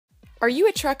Are you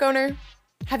a truck owner?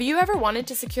 Have you ever wanted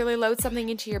to securely load something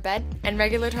into your bed and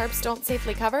regular tarps don't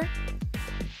safely cover?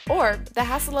 Or the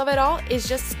hassle of it all is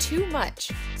just too much?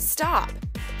 Stop!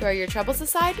 Throw your troubles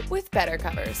aside with better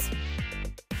covers.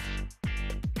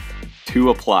 To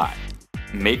apply,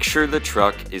 make sure the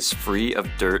truck is free of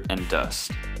dirt and dust.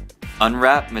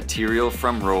 Unwrap material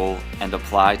from roll and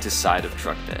apply to side of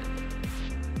truck bed.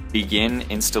 Begin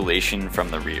installation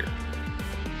from the rear.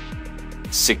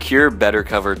 Secure better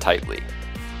cover tightly.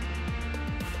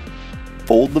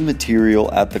 Fold the material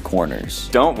at the corners.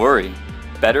 Don't worry,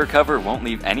 better cover won't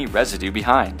leave any residue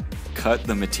behind. Cut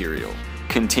the material.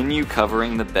 Continue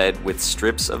covering the bed with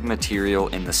strips of material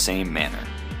in the same manner.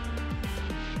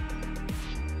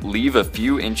 Leave a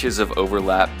few inches of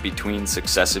overlap between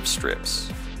successive strips.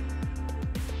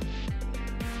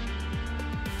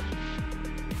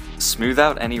 Smooth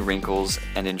out any wrinkles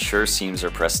and ensure seams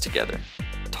are pressed together.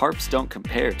 Tarps don't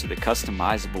compare to the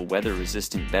customizable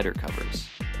weather-resistant better covers.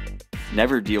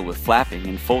 Never deal with flapping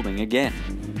and folding again.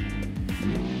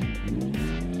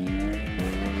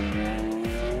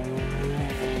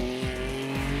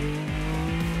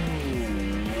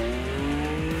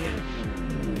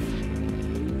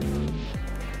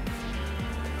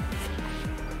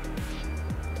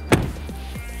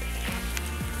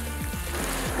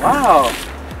 Wow!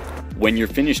 When you're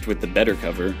finished with the better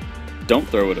cover, don't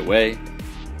throw it away.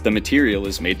 The material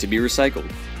is made to be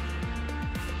recycled.